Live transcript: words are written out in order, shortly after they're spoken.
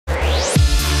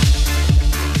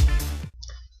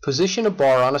Position a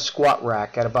bar on a squat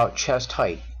rack at about chest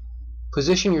height.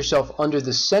 Position yourself under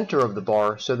the center of the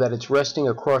bar so that it's resting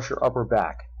across your upper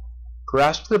back.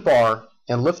 Grasp the bar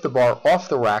and lift the bar off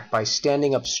the rack by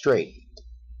standing up straight.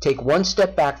 Take one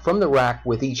step back from the rack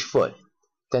with each foot.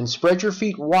 Then spread your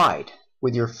feet wide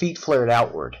with your feet flared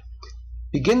outward.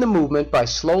 Begin the movement by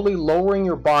slowly lowering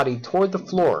your body toward the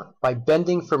floor by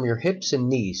bending from your hips and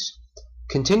knees.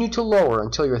 Continue to lower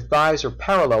until your thighs are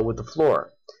parallel with the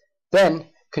floor. Then,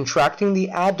 contracting the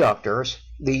adductors,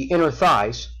 the inner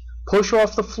thighs, push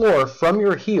off the floor from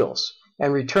your heels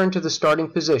and return to the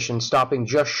starting position, stopping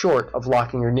just short of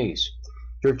locking your knees.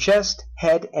 Your chest,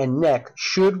 head, and neck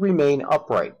should remain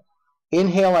upright.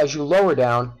 Inhale as you lower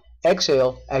down,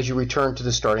 exhale as you return to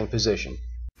the starting position.